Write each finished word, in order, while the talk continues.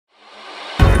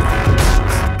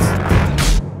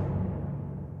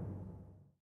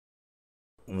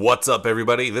What's up,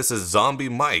 everybody? This is Zombie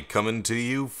Mike coming to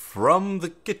you from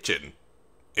the kitchen,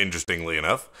 interestingly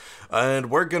enough, and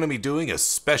we're going to be doing a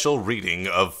special reading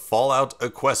of Fallout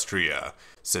Equestria.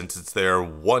 Since it's their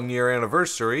 1-year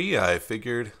anniversary, I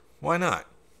figured, why not?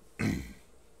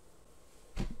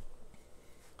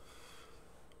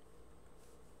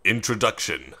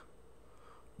 Introduction.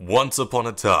 Once upon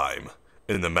a time,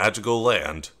 in the magical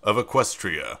land of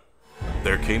Equestria,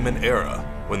 there came an era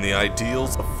when the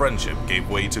ideals of friendship gave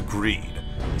way to greed,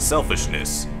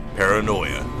 selfishness,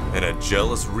 paranoia, and a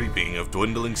jealous reaping of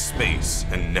dwindling space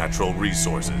and natural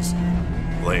resources.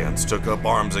 Lands took up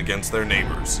arms against their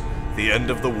neighbors. The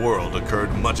end of the world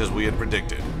occurred much as we had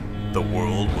predicted. The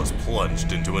world was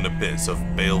plunged into an abyss of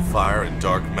balefire and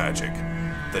dark magic.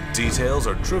 The details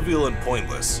are trivial and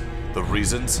pointless. The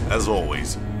reasons, as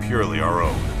always, purely our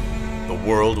own. The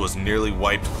world was nearly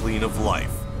wiped clean of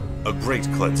life. A great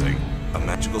cleansing, a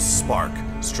magical spark,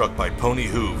 struck by pony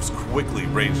hooves, quickly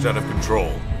raged out of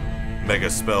control. Mega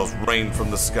spells rained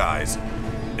from the skies.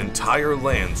 Entire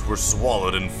lands were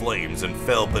swallowed in flames and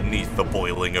fell beneath the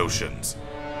boiling oceans.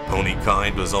 Pony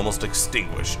kind was almost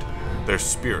extinguished, their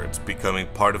spirits becoming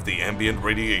part of the ambient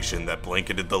radiation that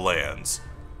blanketed the lands.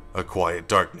 A quiet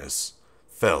darkness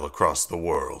fell across the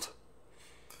world.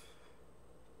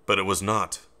 But it was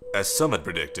not, as some had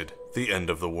predicted, the end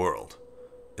of the world.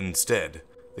 Instead,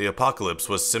 the apocalypse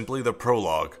was simply the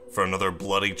prologue for another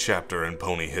bloody chapter in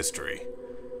pony history.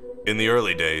 In the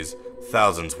early days,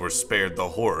 thousands were spared the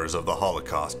horrors of the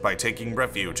Holocaust by taking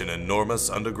refuge in enormous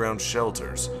underground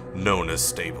shelters known as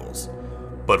stables.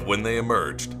 But when they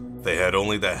emerged, they had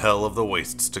only the hell of the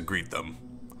wastes to greet them.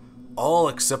 All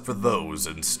except for those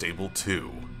in Stable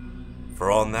 2.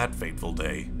 For on that fateful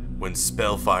day, when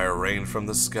spellfire rained from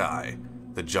the sky,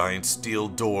 the giant steel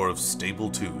door of Stable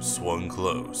 2 swung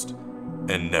closed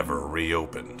and never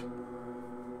reopened.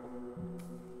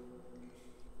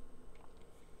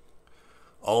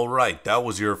 Alright, that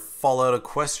was your Fallout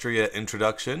Equestria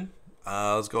introduction.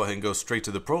 Let's go ahead and go straight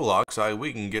to the prologue so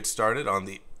we can get started on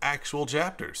the actual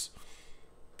chapters.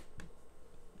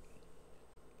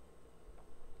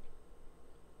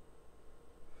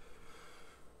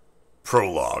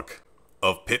 Prologue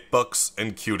of Pitbucks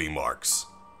and Cutie Marks.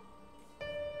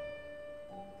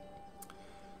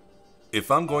 If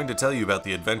I'm going to tell you about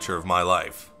the adventure of my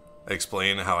life,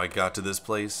 explain how I got to this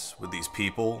place with these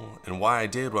people, and why I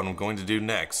did what I'm going to do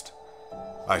next,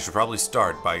 I should probably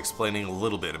start by explaining a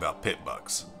little bit about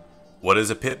pitbucks. What is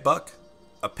a pitbuck?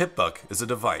 A pitbuck is a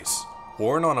device,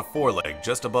 worn on a foreleg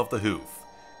just above the hoof,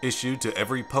 issued to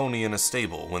every pony in a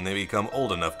stable when they become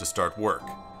old enough to start work.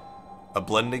 A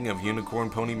blending of unicorn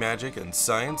pony magic and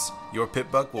science, your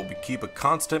pitbuck will keep a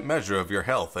constant measure of your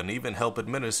health and even help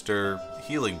administer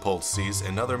healing poultices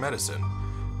and other medicine,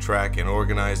 track and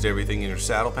organize everything in your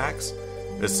saddle packs,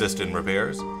 assist in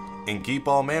repairs, and keep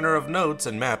all manner of notes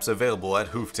and maps available at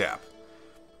hoof tap.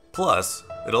 Plus,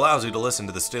 it allows you to listen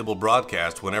to the stable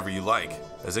broadcast whenever you like,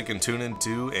 as it can tune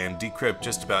into and decrypt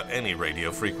just about any radio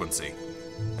frequency.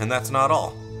 And that's not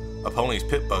all. A pony's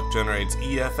pitbuck generates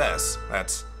EFS,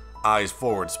 that's Eyes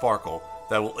Forward Sparkle,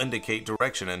 that will indicate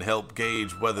direction and help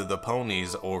gauge whether the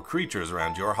ponies or creatures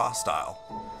around you are hostile.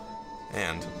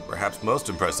 And, perhaps most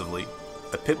impressively,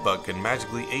 a pitbuck can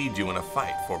magically aid you in a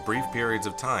fight for brief periods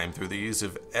of time through the use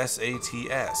of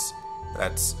SATS,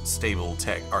 that's Stable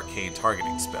Tech Arcade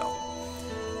Targeting Spell.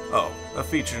 Oh, a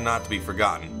feature not to be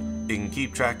forgotten, it can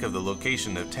keep track of the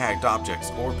location of tagged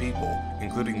objects or people,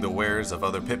 including the wares of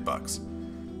other pitbucks.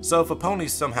 So if a pony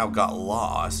somehow got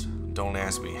lost, don't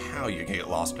ask me how you get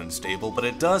lost in a stable, but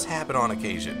it does happen on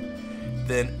occasion,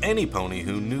 then any pony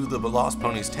who knew the lost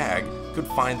pony's tag could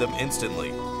find them instantly.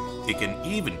 It can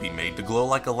even be made to glow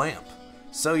like a lamp.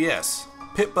 So yes,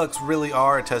 pitbucks really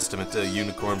are a testament to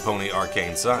unicorn pony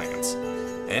arcane science.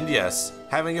 And yes,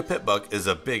 having a pitbuck is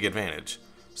a big advantage.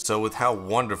 So with how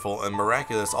wonderful and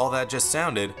miraculous all that just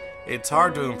sounded, it's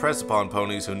hard to impress upon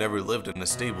ponies who never lived in a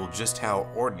stable just how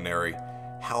ordinary,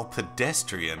 how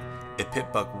pedestrian a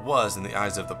pitbuck was in the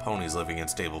eyes of the ponies living in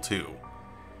Stable 2.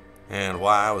 And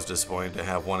why I was disappointed to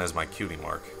have one as my cutie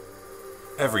mark.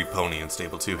 Every pony in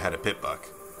Stable 2 had a pitbuck.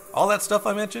 All that stuff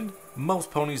I mentioned, most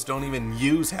ponies don't even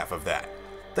use half of that.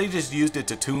 They just used it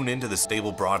to tune into the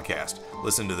stable broadcast,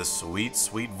 listen to the sweet,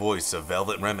 sweet voice of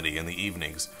Velvet Remedy in the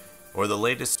evenings, or the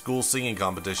latest school singing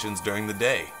competitions during the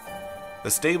day. The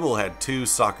stable had 2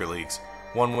 soccer leagues,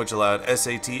 one which allowed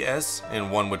SATS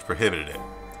and one which prohibited it.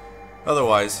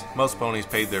 Otherwise, most ponies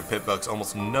paid their pitbucks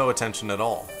almost no attention at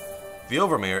all. The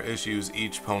Overmare issues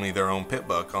each pony their own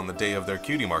pitbuck on the day of their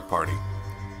cutie mark party.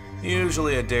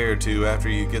 Usually a day or two after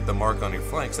you get the mark on your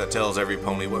flanks that tells every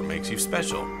pony what makes you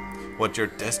special, what you're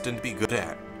destined to be good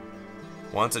at.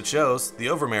 Once it shows, the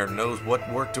Overmare knows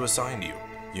what work to assign you.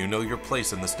 You know your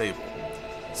place in the stable.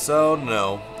 So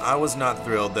no, I was not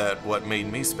thrilled that what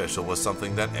made me special was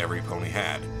something that every pony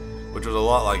had, which was a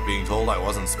lot like being told I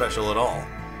wasn't special at all.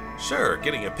 Sure,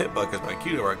 getting a pit buck as my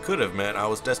cutie mark could have meant I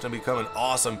was destined to become an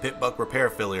awesome pit buck repair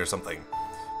filly or something,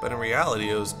 but in reality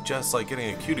it was just like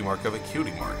getting a cutie mark of a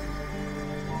cutie mark.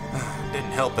 It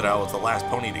didn't help that I was the last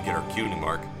pony to get her cutie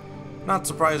mark. Not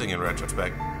surprising in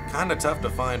retrospect. Kinda tough to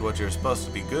find what you're supposed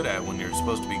to be good at when you're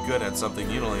supposed to be good at something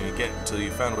you don't even get until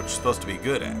you found what you're supposed to be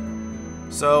good at.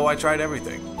 So I tried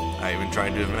everything. I even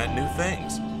tried to invent new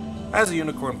things. As a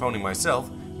unicorn pony myself,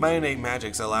 my innate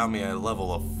magics allow me a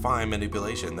level of fine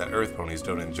manipulation that earth ponies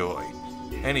don't enjoy.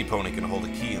 Any pony can hold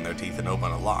a key in their teeth and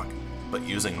open a lock, but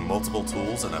using multiple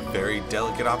tools in a very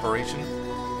delicate operation,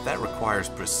 that requires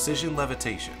precision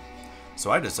levitation. So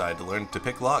I decided to learn to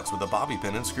pick locks with a bobby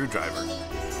pin and screwdriver.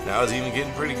 Now I was even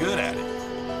getting pretty good at it.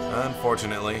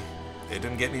 Unfortunately, it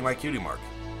didn't get me my cutie mark.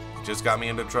 It just got me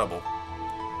into trouble.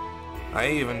 I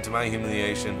even, to my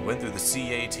humiliation, went through the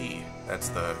CAT, that's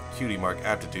the cutie mark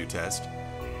aptitude test,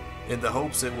 in the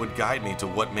hopes it would guide me to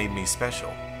what made me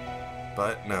special.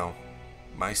 But no,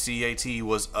 my CAT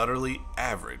was utterly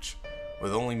average,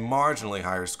 with only marginally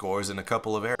higher scores in a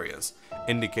couple of areas,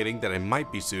 indicating that I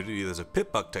might be suited either as a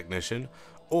pit buck technician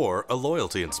or a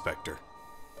loyalty inspector.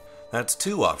 That's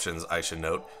two options, I should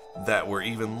note, that were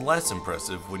even less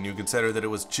impressive when you consider that it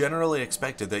was generally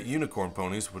expected that unicorn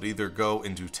ponies would either go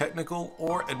into technical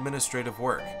or administrative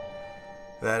work.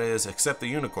 That is, except the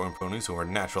unicorn ponies who are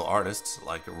natural artists,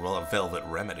 like Velvet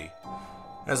Remedy.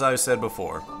 As I've said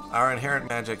before, our inherent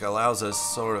magic allows us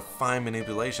sort of fine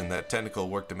manipulation that technical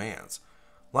work demands.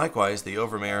 Likewise, the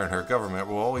Overmare and her government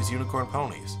were always unicorn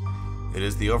ponies. It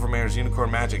is the Overmare's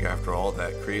unicorn magic, after all,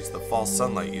 that creates the false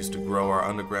sunlight used to grow our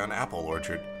underground apple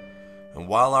orchard. And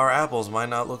while our apples might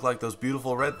not look like those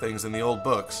beautiful red things in the old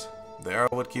books, they are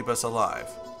what keep us alive.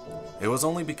 It was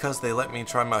only because they let me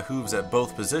try my hooves at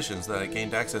both positions that I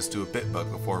gained access to a pit buck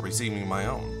before receiving my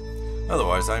own.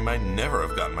 Otherwise, I might never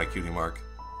have gotten my cutie mark.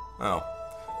 Oh,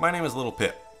 my name is Little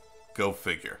Pip. Go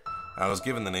figure. I was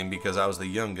given the name because I was the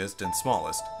youngest and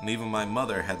smallest, and even my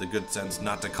mother had the good sense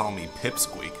not to call me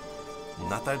Pipsqueak.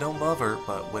 Not that I don't love her,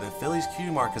 but when a filly's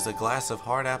cutie mark is a glass of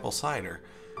hard apple cider.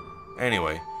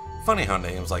 Anyway, funny how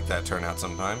names like that turn out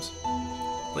sometimes.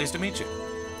 Pleased to meet you.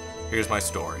 Here's my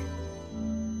story.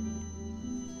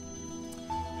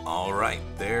 Alright,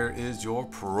 there is your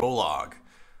prologue.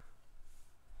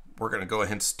 We're going to go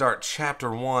ahead and start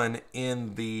chapter 1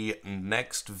 in the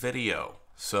next video.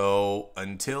 So,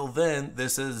 until then,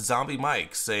 this is Zombie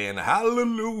Mike saying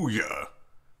hallelujah.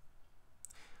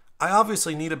 I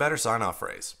obviously need a better sign-off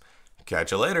phrase.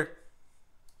 Catch you later.